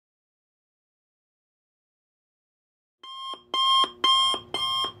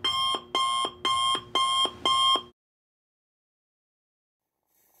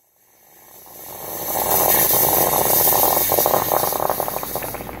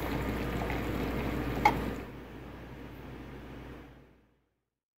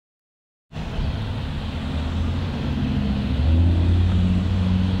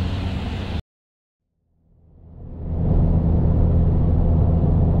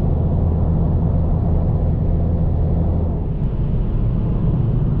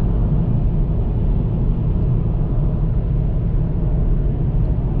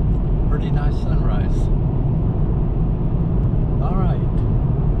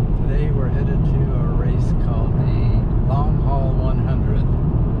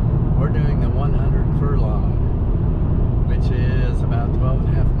about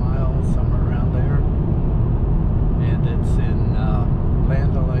 12.5 miles, somewhere around there. And it's in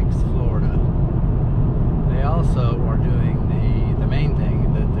Land O'Lakes, Florida. They also are doing the main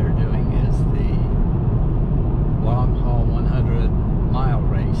thing that they're doing is the long haul 100-mile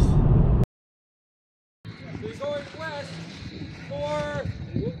race. So you're going west for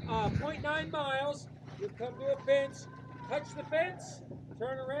 0.9 miles. You come to a fence, touch the fence,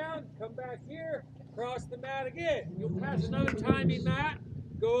 turn around, come back here, cross the mat again. You'll pass another timing mat,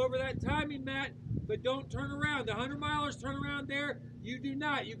 go over that timing mat, but don't turn around. The 100-milers turn around there. You do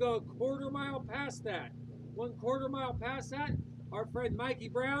not. You go a quarter mile past that. 1/4 mile past that, our friend Mikey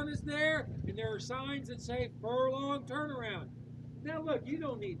Brown is there, and there are signs that say furlong turnaround. Now look, you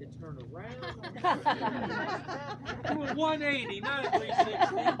don't need to turn around. Do a 180, not a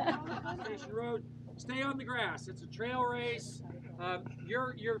 360. Station Road. Stay on the grass. It's a trail race.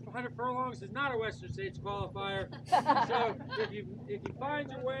 Your 100 furlongs is not a Western States qualifier. So if you find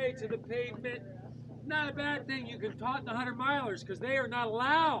your way to the pavement, not a bad thing. You can taunt the 100-milers because they are not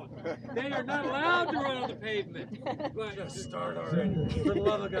allowed. They are not allowed to run on the pavement. But just start already, for the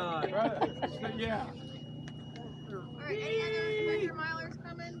love of God. Yeah. All right, any other 100-milers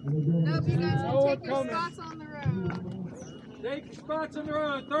coming? Nope, you guys can take your spots on the road. Take your spots on the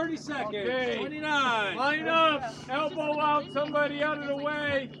road. 30 seconds. Okay. 29. Line up. Elbow out. Somebody out of the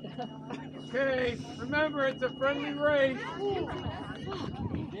way. Okay. Remember, it's a friendly race.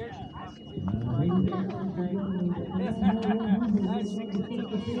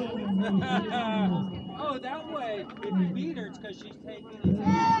 Oh, that way, if you beat her, it's because she's taking it. 9,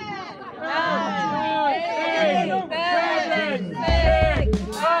 8, 7,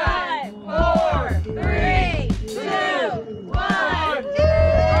 6, 5, 4, 3, 2, 1.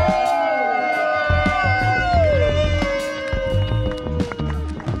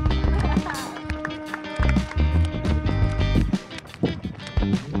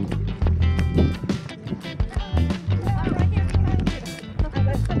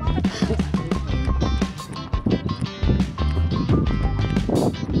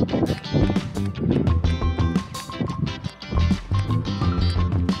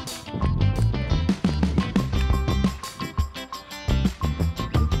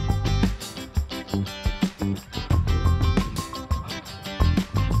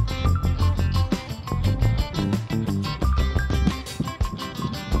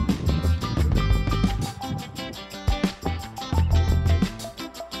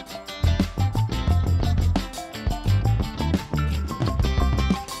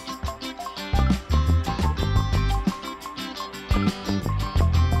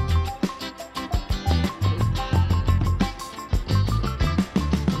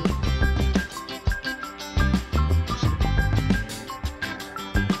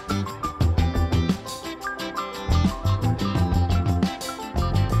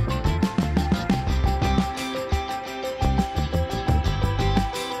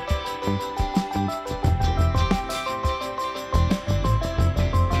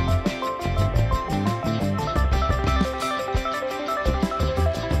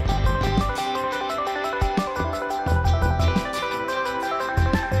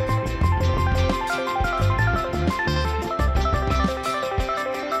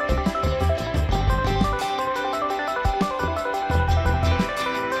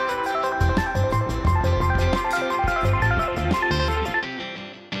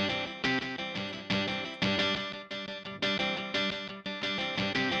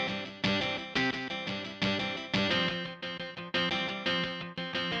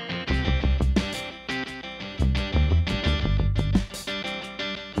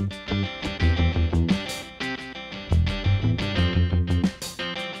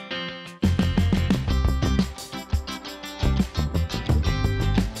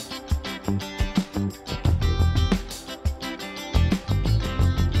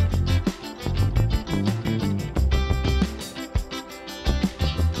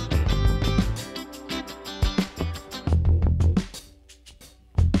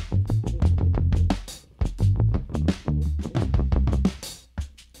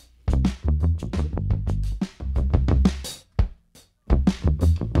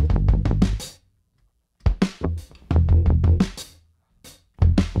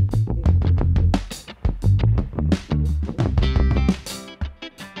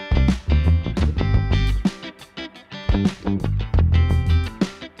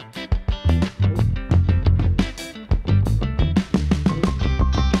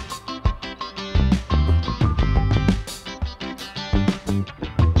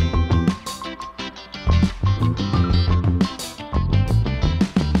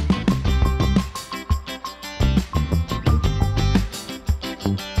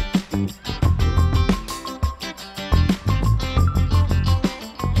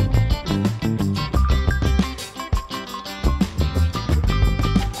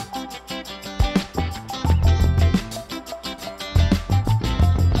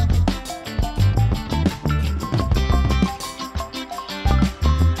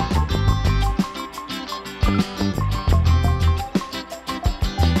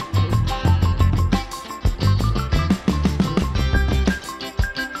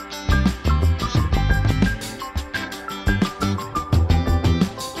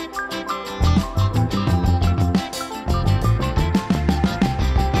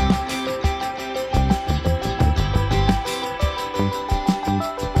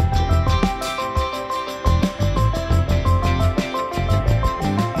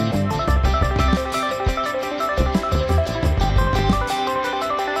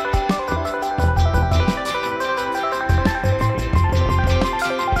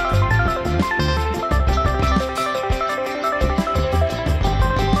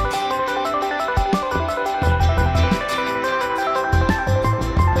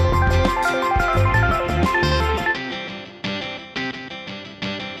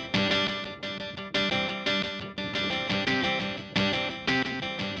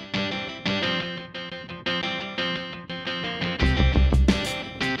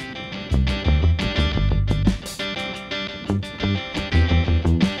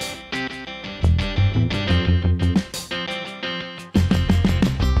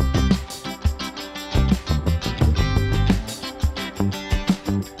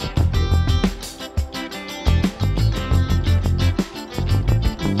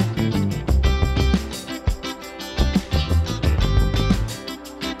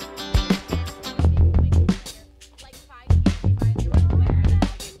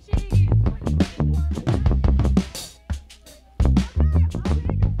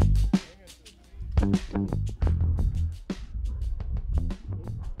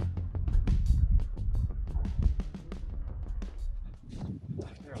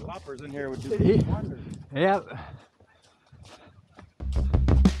 poppers in here would do wonders. Yep.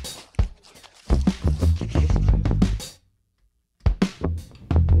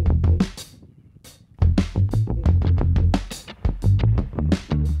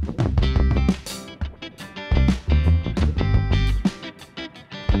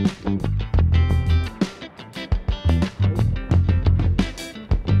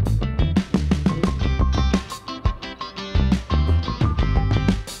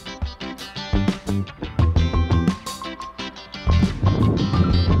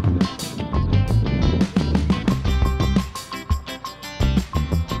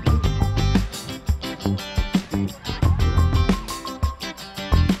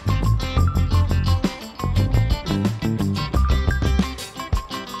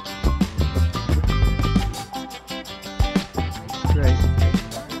 Great.